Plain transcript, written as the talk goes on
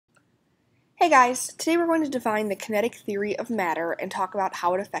Hey guys, today we're going to define the kinetic theory of matter and talk about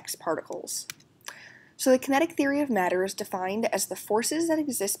how it affects particles. So the kinetic theory of matter is defined as the forces that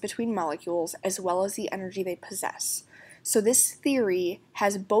exist between molecules as well as the energy they possess. So this theory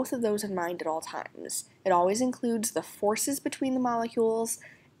has both of those in mind at all times. It always includes the forces between the molecules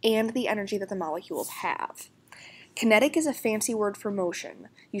and the energy that the molecules have. Kinetic is a fancy word for motion.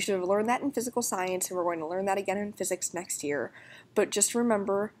 You should have learned that in physical science, and we're going to learn that again in physics next year. But just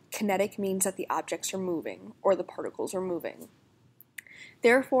remember, kinetic means that the objects are moving, or the particles are moving.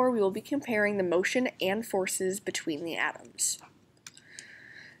 Therefore, we will be comparing the motion and forces between the atoms.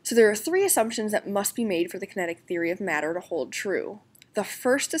 So there are three assumptions that must be made for the kinetic theory of matter to hold true. The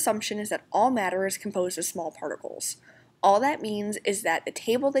first assumption is that all matter is composed of small particles. All that means is that the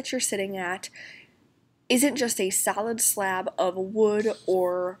table that you're sitting at isn't just a solid slab of wood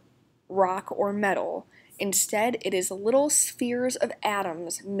or rock or metal. Instead, it is little spheres of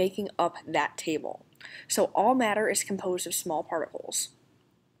atoms making up that table. So all matter is composed of small particles.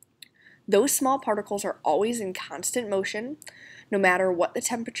 Those small particles are always in constant motion. No matter what the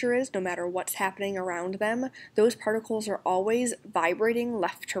temperature is, no matter what's happening around them, those particles are always vibrating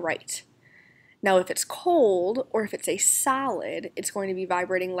left to right. Now, if it's cold or if it's a solid, it's going to be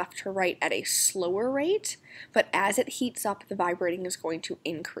vibrating left to right at a slower rate, but as it heats up, the vibrating is going to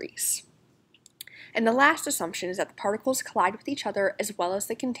increase. And the last assumption is that the particles collide with each other as well as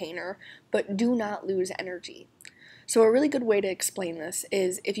the container, but do not lose energy. So a really good way to explain this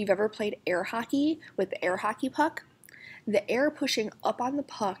is if you've ever played air hockey with the air hockey puck, the air pushing up on the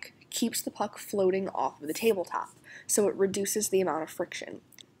puck keeps the puck floating off of the tabletop, so it reduces the amount of friction.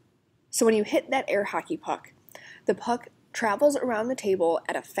 So when you hit that air hockey puck, the puck travels around the table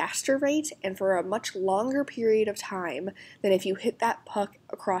at a faster rate and for a much longer period of time than if you hit that puck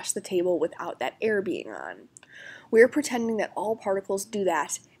across the table without that air being on. We're pretending that all particles do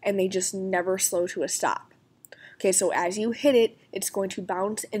that and they just never slow to a stop. Okay, so as you hit it, it's going to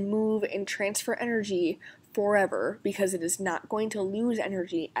bounce and move and transfer energy forever because it is not going to lose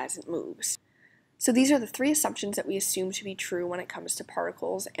energy as it moves. So these are the three assumptions that we assume to be true when it comes to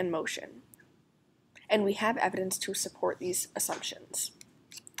particles and motion. And we have evidence to support these assumptions.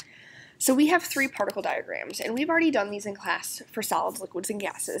 So we have three particle diagrams, and we've already done these in class for solids, liquids, and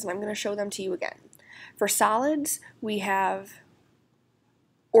gases, and I'm going to show them to you again. For solids, we have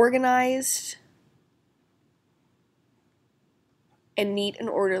organized and neat and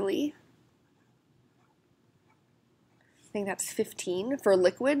orderly. I think that's 15. For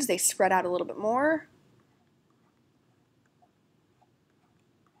liquids, they spread out a little bit more.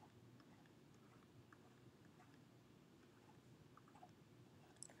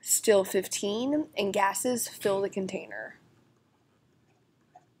 Still 15, and gases fill the container.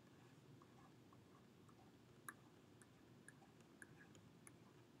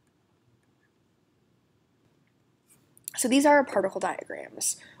 So these are our particle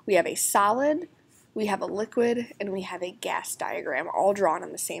diagrams. We have a solid, we have a liquid, and we have a gas diagram, all drawn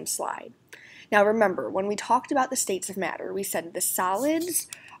on the same slide. Now remember, when we talked about the states of matter, we said the solids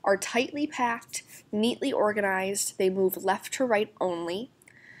are tightly packed, neatly organized, they move left to right only.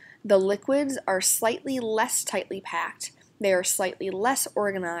 The liquids are slightly less tightly packed, they are slightly less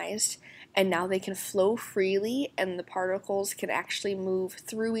organized, and now they can flow freely and the particles can actually move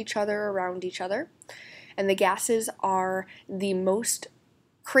through each other, around each other. And the gases are the most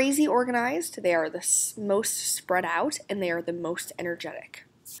crazy organized, they are the most spread out, and they are the most energetic.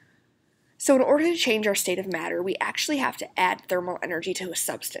 So in order to change our state of matter, we actually have to add thermal energy to a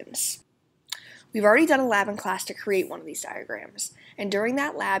substance. We've already done a lab in class to create one of these diagrams, and during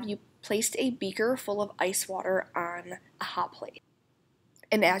that lab you placed a beaker full of ice water on a hot plate.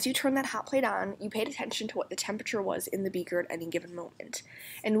 And as you turned that hot plate on, you paid attention to what the temperature was in the beaker at any given moment.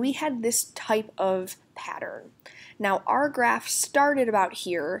 And we had this type of pattern. Now our graph started about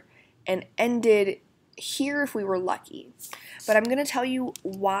here and ended here if we were lucky. But I'm going to tell you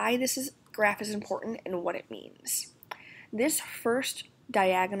why graph is important and what it means. This first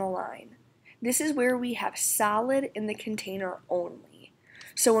diagonal line, this is where we have solid in the container only.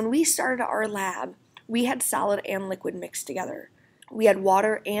 So when we started our lab, we had solid and liquid mixed together. We had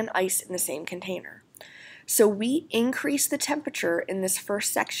water and ice in the same container. So we increase the temperature in this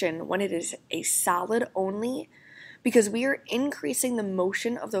first section when it is a solid only because we are increasing the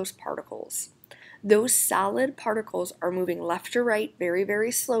motion of those particles. Those solid particles are moving left to right very,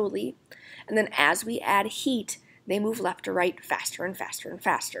 very slowly, and then as we add heat, they move left to right faster and faster and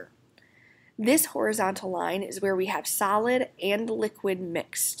faster. This horizontal line is where we have solid and liquid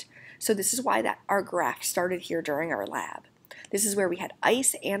mixed. So this is why our graph started here during our lab. This is where we had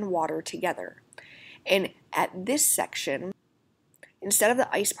ice and water together. And at this section, instead of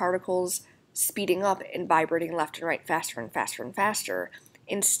the ice particles speeding up and vibrating left and right faster and faster and faster.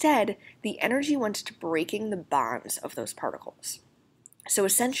 Instead, the energy went to breaking the bonds of those particles. So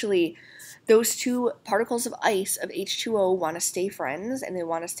essentially, those two particles of ice, of H2O, want to stay friends and they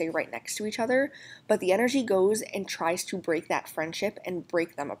want to stay right next to each other, but the energy goes and tries to break that friendship and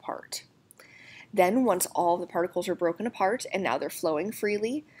break them apart. Then, once all the particles are broken apart and now they're flowing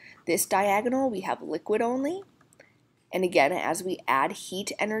freely, this diagonal we have liquid only. And again, as we add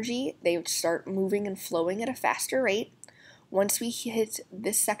heat energy, they start moving and flowing at a faster rate. Once we hit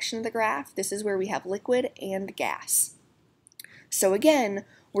this section of the graph, this is where we have liquid and gas. So again,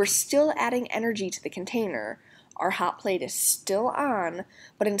 we're still adding energy to the container. Our hot plate is still on,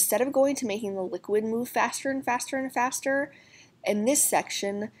 but instead of going to making the liquid move faster and faster and faster, in this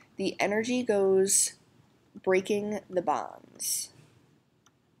section, the energy goes breaking the bonds.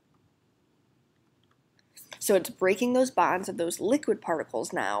 So it's breaking those bonds of those liquid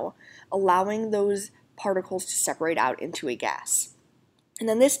particles now, allowing those particles to separate out into a gas. And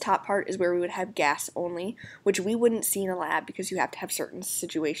then this top part is where we would have gas only, which we wouldn't see in a lab because you have to have certain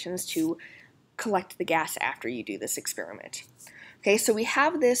situations to collect the gas after you do this experiment. Okay, so we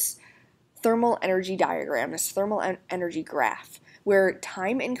have this thermal energy diagram, this thermal energy graph, where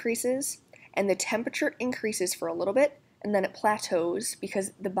time increases and the temperature increases for a little bit, and then it plateaus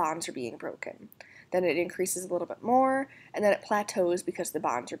because the bonds are being broken. Then it increases a little bit more, and then it plateaus because the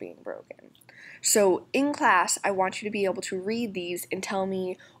bonds are being broken. So in class, I want you to be able to read these and tell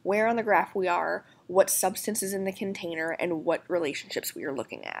me where on the graph we are, what substance is in the container, and what relationships we are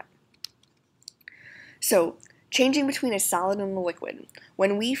looking at. So, changing between a solid and a liquid.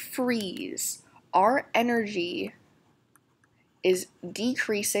 When we freeze, our energy is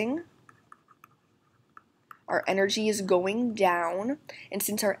decreasing. Our energy is going down, and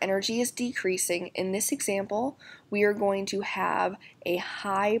since our energy is decreasing, in this example, we are going to have a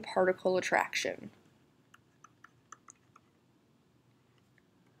high particle attraction.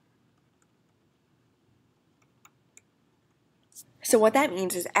 So what that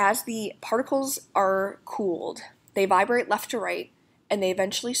means is as the particles are cooled, they vibrate left to right, and they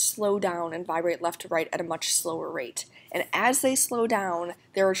eventually slow down and vibrate left to right at a much slower rate. And as they slow down,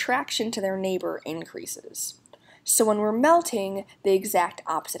 their attraction to their neighbor increases. So when we're melting, the exact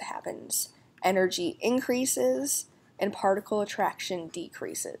opposite happens. Energy increases and particle attraction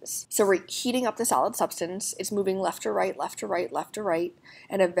decreases. So we're heating up the solid substance, it's moving left to right, left to right, left to right,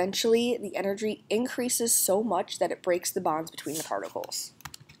 and eventually the energy increases so much that it breaks the bonds between the particles.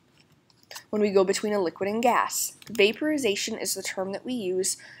 When we go between a liquid and gas, vaporization is the term that we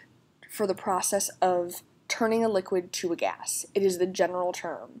use for the process of turning a liquid to a gas. It is the general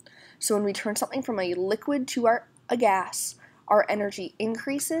term. So when we turn something from a liquid to a gas, our energy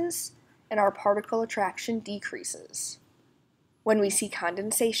increases and our particle attraction decreases. When we see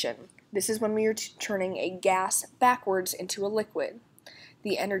condensation, this is when we are turning a gas backwards into a liquid.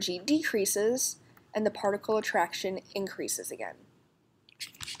 The energy decreases and the particle attraction increases again.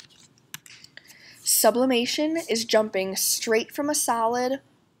 Sublimation is jumping straight from a solid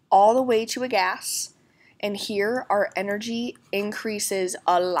all the way to a gas, and here our energy increases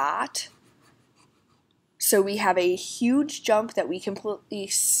a lot. So we have a huge jump that we completely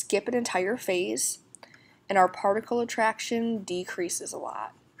skip an entire phase, and our particle attraction decreases a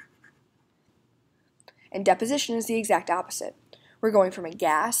lot. And deposition is the exact opposite. We're going from a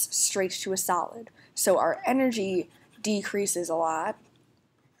gas straight to a solid. So our energy decreases a lot,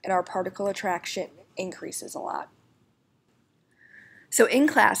 and our particle attraction increases a lot. So in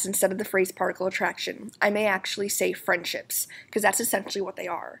class, instead of the phrase particle attraction, I may actually say friendships, because that's essentially what they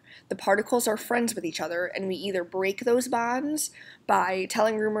are. The particles are friends with each other, and we either break those bonds by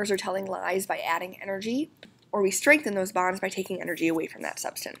telling rumors or telling lies by adding energy, or we strengthen those bonds by taking energy away from that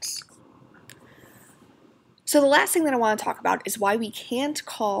substance. So the last thing that I want to talk about is why we can't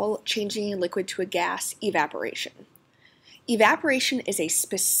call changing a liquid to a gas evaporation. Evaporation is a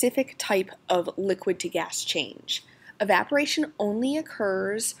specific type of liquid to gas change. Evaporation only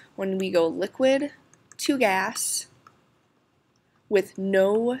occurs when we go liquid to gas with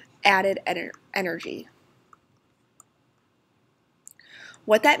no added energy.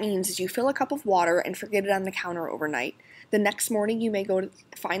 What that means is you fill a cup of water and forget it on the counter overnight. The next morning you may go to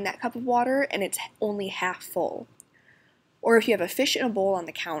find that cup of water and it's only half full. Or if you have a fish in a bowl on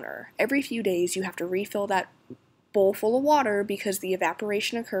the counter, every few days you have to refill that bowl full of water because the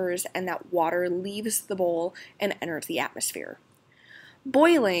evaporation occurs and that water leaves the bowl and enters the atmosphere.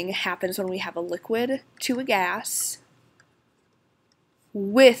 Boiling happens when we have a liquid to a gas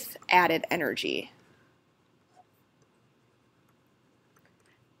with added energy.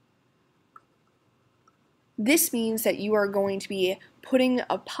 This means that you are going to be putting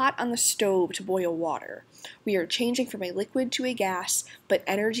a pot on the stove to boil water. We are changing from a liquid to a gas, but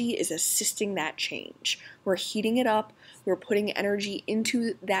energy is assisting that change. We're heating it up, we're putting energy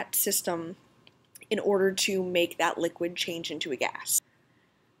into that system in order to make that liquid change into a gas.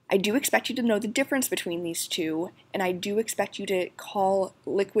 I do expect you to know the difference between these two, and I do expect you to call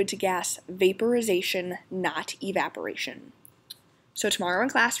liquid to gas vaporization, not evaporation. So tomorrow in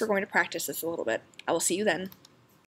class, we're going to practice this a little bit. I will see you then.